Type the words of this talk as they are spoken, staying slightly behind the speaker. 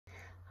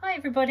Hi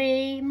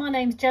everybody, my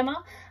name's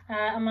Gemma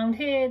and I'm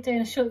here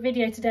doing a short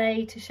video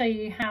today to show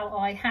you how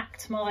I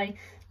hacked my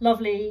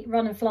lovely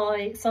Run and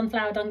Fly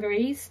sunflower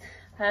dungarees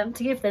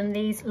to give them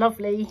these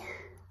lovely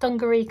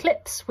dungaree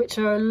clips, which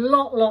are a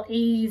lot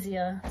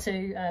easier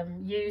to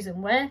use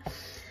and wear.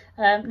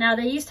 Now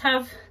they used to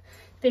have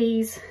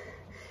these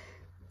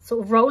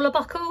sort of roller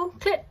buckle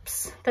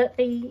clips that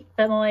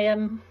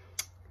my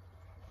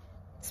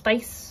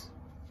Space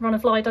Run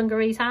and Fly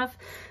dungarees have.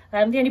 The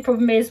only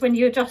problem is when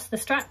you adjust the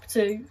strap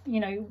to,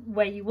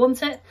 where you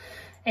want it,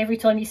 every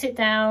time you sit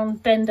down,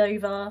 bend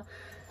over,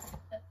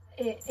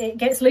 it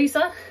gets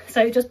looser.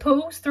 So it just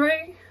pulls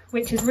through,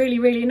 which is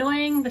really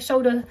annoying. The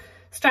shoulder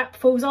strap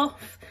falls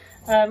off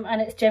and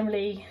it's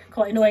generally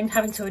quite annoying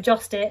having to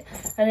adjust it.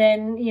 And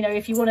then,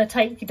 if you want to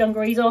take your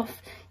dungarees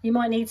off, you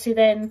might need to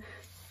then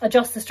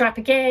adjust the strap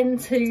again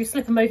to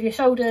slip them over your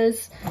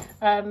shoulders.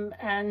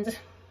 And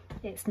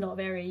it's not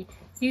very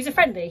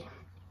user-friendly.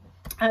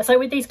 So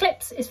with these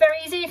clips, it's very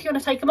easy. If you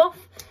want to take them off,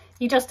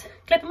 you just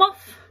clip them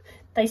off.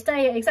 They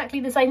stay at exactly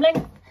the same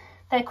length.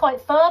 They're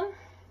quite firm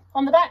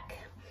on the back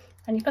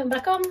and you put them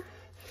back on.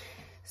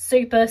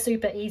 Super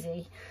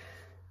easy.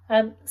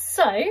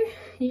 So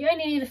you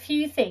only need a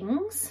few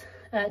things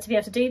to be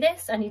able to do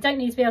this, and you don't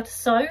need to be able to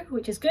sew,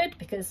 which is good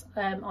because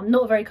I'm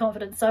not a very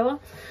confident sewer.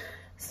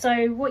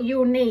 So what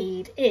you'll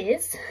need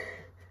is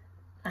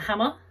a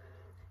hammer.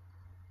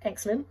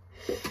 Excellent.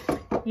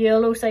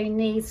 You'll also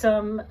need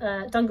some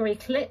dungaree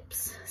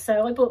clips.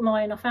 So I bought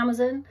mine off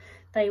Amazon.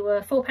 They were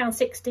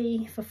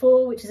 £4.60 for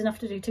 4, which is enough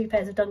to do 2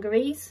 pairs of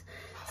dungarees.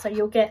 So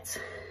you'll get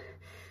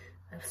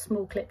a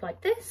small clip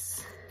like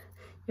this.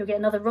 You'll get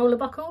another roller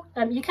buckle.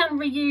 You can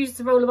reuse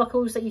the roller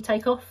buckles that you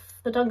take off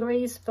the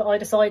dungarees, but I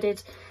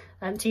decided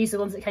to use the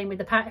ones that came with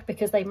the pack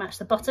because they match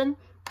the button.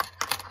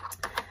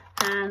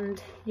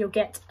 And you'll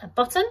get a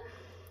button.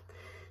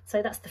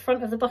 So that's the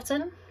front of the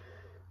button.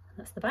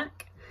 That's the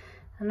back.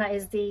 And that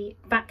is the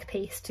back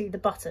piece to the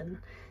button.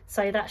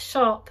 So that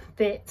sharp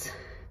bit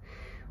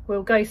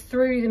will go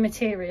through the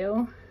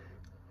material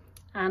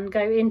and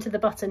go into the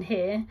button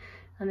here.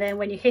 And then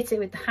when you hit it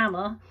with the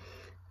hammer,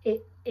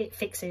 it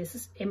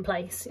fixes in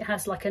place. It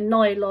has like a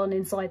nylon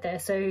inside there.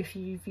 So if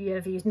you've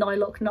ever used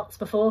nylock nuts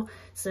before,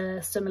 it's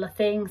a similar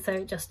thing.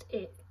 So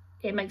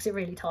it makes it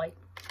really tight.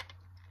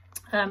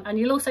 And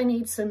you'll also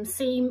need some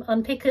seam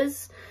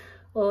unpickers.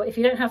 Or if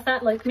you don't have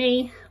that, like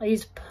me, I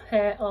use a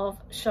pair of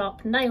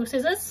sharp nail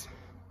scissors.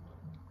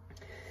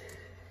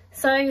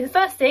 So the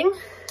first thing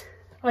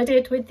I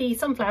did with the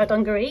sunflower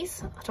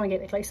dungarees, I'll try and get a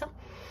bit closer,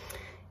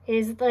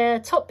 is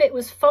the top bit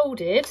was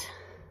folded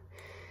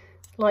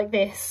like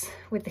this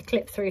with the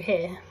clip through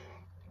here.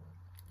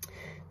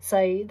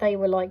 So they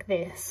were like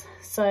this.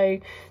 So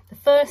the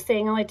first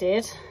thing I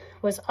did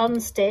was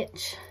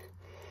unstitch.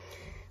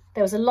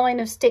 There was a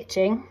line of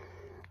stitching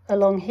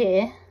along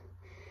here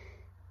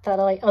that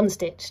I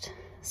unstitched.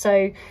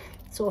 So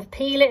sort of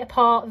peel it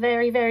apart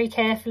very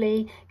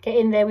carefully, get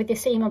in there with your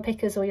seam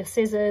unpickers or your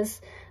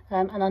scissors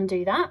and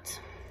undo that,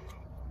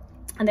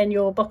 and then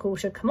your buckle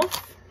should come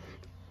off.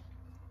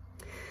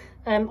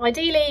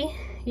 Ideally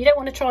you don't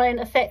want to try and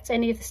affect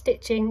any of the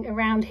stitching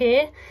around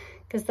here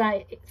because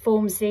that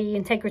forms the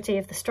integrity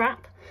of the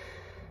strap.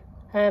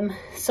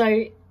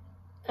 Try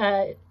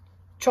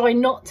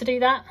not to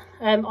do that.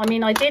 I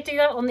mean, I did do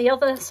that on the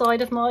other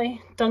side of my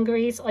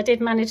dungarees. I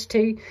did manage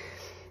to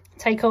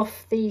take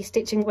off the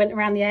stitching went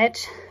around the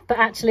edge, but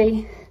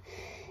actually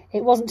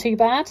it wasn't too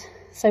bad.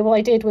 So what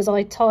I did was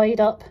I tied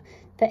up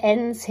the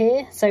ends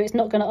here, so it's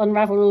not going to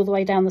unravel all the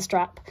way down the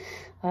strap.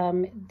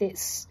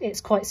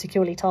 It's quite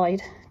securely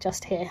tied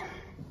just here.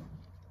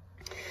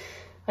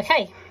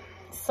 Okay,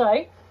 so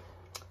let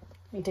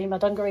me do my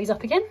dungarees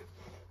up again.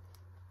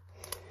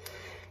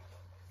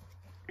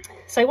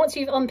 So once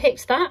you've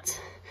unpicked that,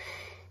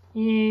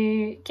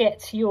 you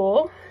get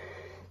your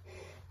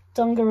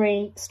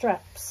dungaree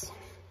straps.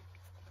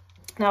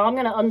 Now I'm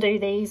going to undo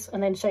these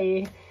and then show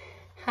you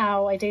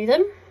how I do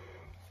them.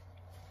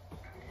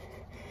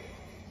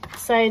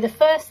 So the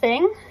first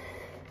thing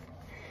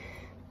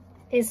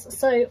is,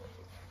 so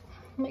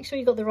make sure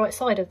you've got the right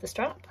side of the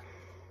strap.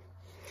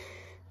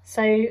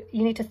 So you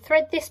need to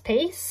thread this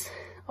piece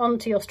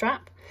onto your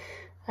strap.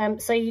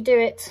 So you do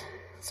it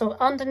sort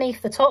of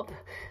underneath the top,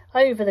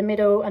 over the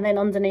middle, and then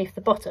underneath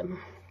the bottom.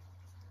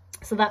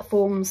 So that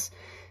forms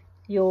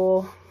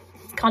your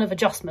kind of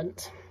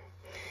adjustment.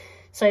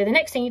 So the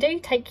next thing you do,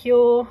 take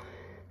your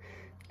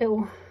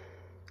little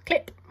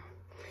clip,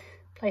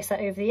 place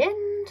that over the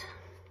end,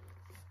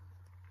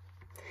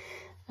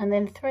 and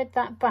then thread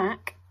that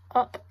back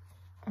up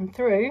and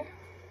through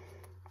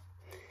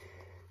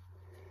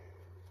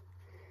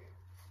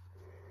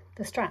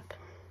the strap.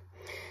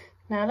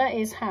 Now that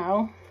is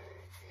how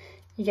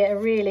you get a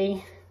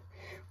really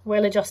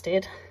well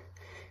adjusted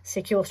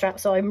secure strap.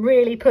 So I'm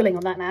really pulling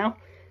on that now,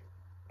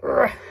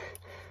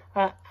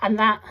 and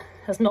that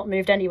has not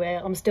moved anywhere.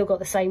 I'm still got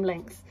the same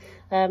length.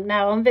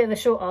 Now I'm a bit of a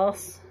short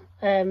ass,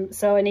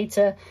 so I need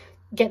to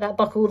get that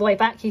buckle all the way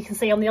back. You can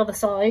see on the other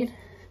side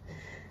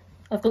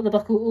I've got the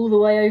buckle all the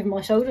way over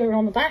my shoulder and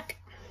on the back.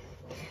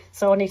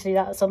 so I'll need to do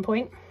that at some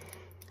point.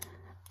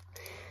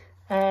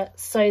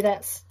 So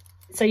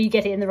you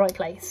get it in the right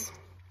place.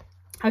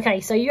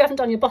 Okay, so you haven't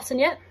done your button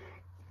yet.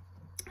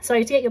 So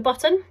to get your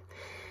button,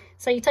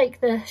 so you take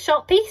the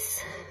sharp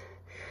piece,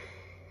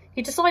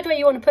 you decide where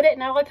you want to put it.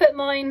 Now I put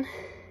mine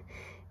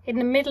in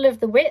the middle of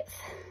the width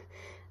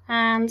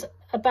and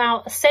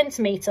about 1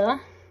 centimetre,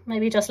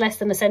 maybe just less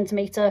than 1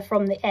 centimetre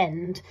from the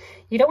end.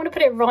 You don't want to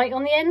put it right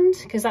on the end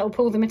because that will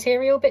pull the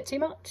material a bit too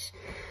much.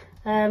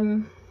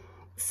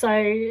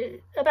 So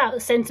about 1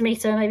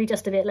 centimetre, maybe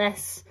just a bit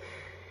less.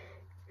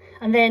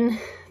 And then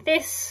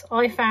this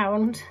I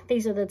found,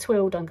 these are the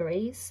twill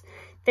dungarees.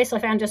 This I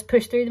found just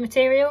pushed through the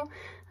material.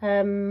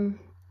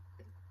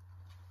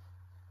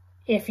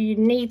 If you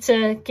need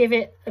to give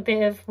it a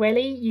bit of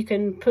welly, you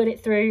can put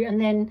it through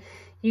and then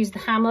use the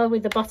hammer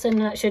with the button,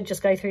 and that should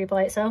just go through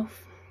by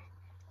itself.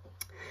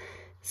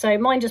 So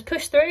mine just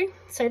pushed through,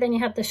 so then you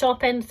have the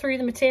sharp end through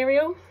the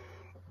material.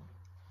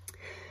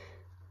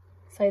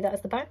 So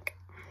that's the back.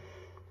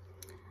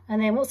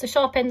 And then once the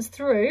sharp end's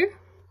through,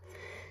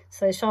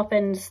 so the sharp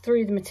end's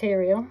through the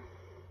material,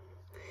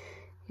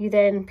 you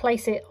then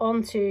place it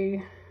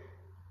onto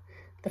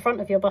the front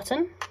of your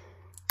button.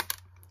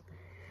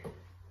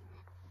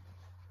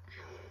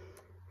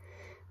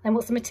 Then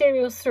once the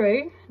material's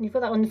through, and you've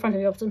got that on the front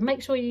of your button,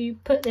 make sure you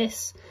put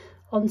this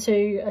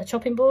onto a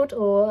chopping board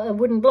or a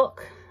wooden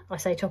block. I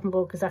say chopping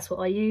board because that's what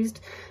I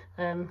used,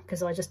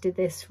 because I just did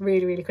this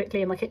really, really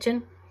quickly in my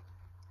kitchen.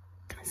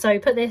 So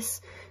put this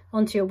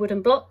onto your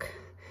wooden block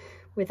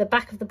with the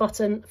back of the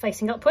button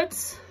facing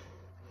upwards.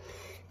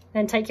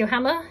 Then take your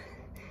hammer.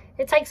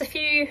 It takes a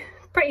few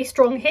pretty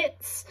strong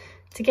hits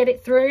to get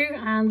it through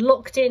and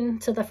locked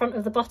into the front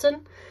of the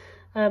button,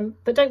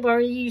 but don't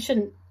worry, you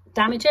shouldn't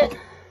damage it.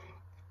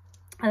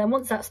 And then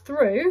once that's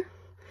through,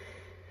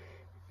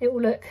 it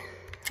will look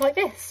like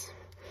this.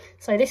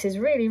 So this is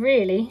really,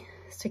 really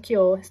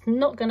secure. It's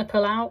not going to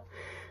pull out,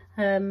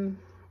 and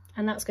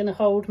that's going to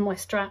hold my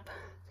strap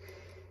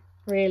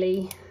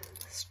really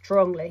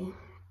strongly.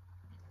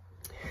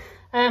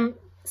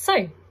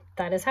 So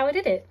that is how I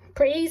did it.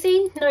 Pretty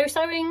easy, no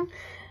sewing.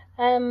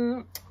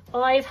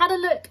 I've had a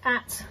look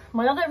at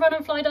my other run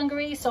and fly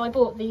dungarees, so I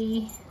bought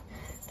the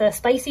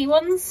spacey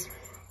ones.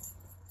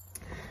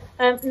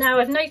 Now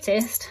I've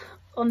noticed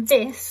on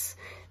this,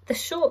 the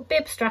short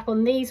bib strap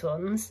on these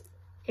ones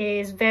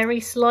is very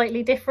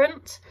slightly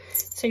different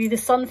to the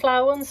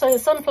sunflower ones. So the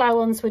sunflower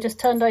ones were just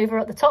turned over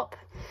at the top,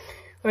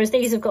 whereas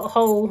these have got a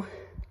whole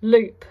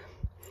loop.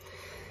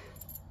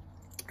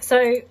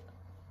 So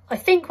I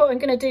think what I'm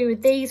going to do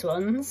with these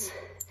ones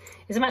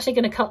is I'm actually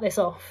going to cut this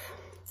off.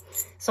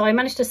 So I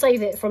managed to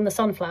save it from the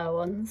sunflower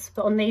ones,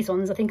 but on these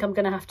ones I think I'm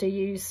going to have to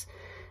use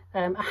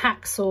a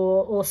hacksaw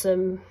or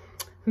some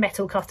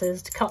metal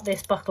cutters to cut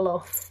this buckle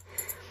off.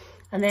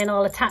 And then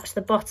I'll attach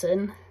the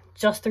button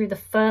just through the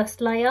first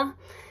layer,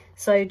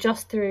 so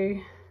just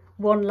through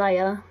one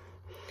layer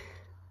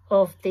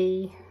of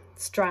the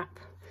strap,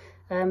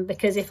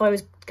 because if I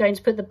was going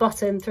to put the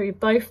button through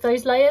both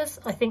those layers,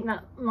 I think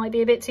that might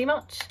be a bit too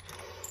much.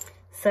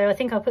 So I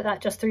think I'll put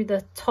that just through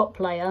the top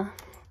layer.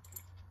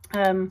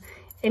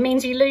 It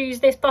means you lose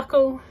this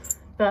buckle,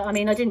 but I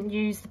mean, I didn't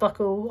use the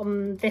buckle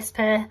on this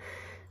pair,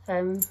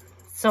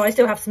 so I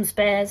still have some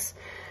spares.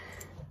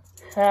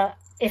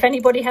 If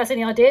anybody has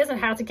any ideas on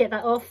how to get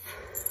that off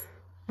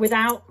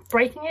without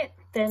breaking it,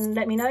 then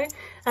let me know.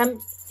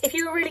 If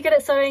you were really good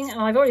at sewing, and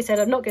I've already said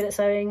I'm not good at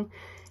sewing,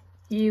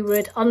 you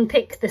would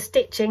unpick the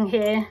stitching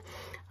here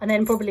and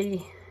then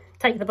probably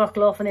take the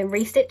buckle off and then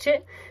restitch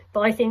it.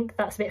 But I think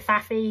that's a bit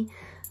faffy,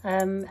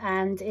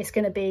 and it's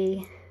going to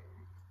be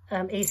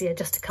easier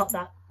just to cut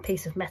that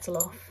piece of metal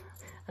off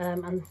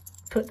and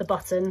put the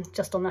button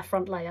just on that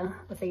front layer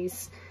of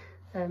these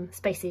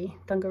spacey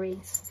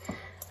dungarees.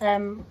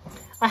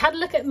 I had a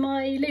look at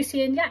my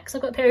Lucy and Yaks.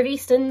 I've got a pair of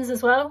Easterns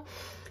as well.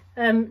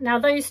 Now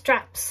those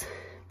straps,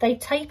 they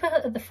taper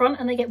at the front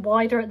and they get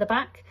wider at the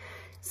back,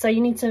 so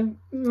you need to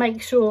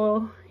make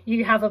sure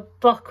you have a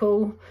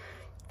buckle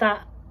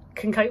that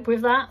can cope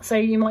with that. So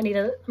you might need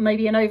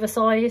maybe an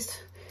oversized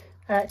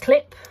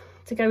clip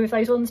to go with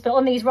those ones. But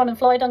on these run and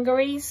fly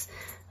dungarees,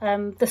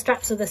 the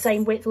straps are the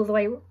same width all the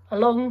way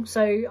along,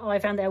 so I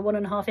found they're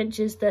 1.5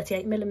 inches,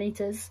 38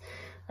 millimeters,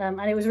 and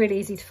it was really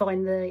easy to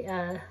find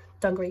the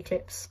dungaree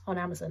clips on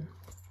Amazon.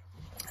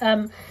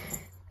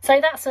 So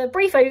that's a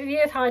brief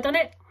overview of how I've done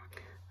it.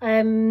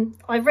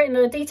 I've written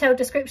a detailed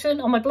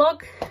description on my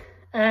blog,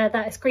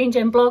 that is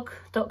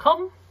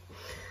greengemblog.com,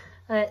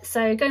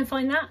 so go and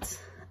find that.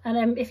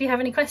 And if you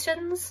have any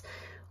questions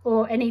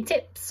or any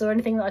tips or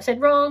anything that I've said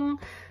wrong,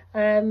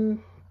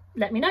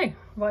 let me know.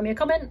 Write me a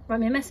comment, write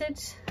me a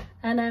message,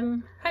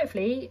 and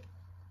hopefully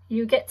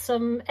you get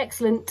some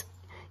excellent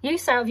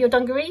use out of your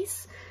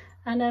dungarees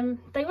and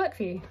they work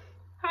for you.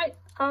 All right,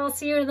 I'll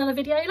see you in another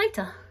video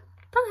later.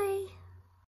 Bye.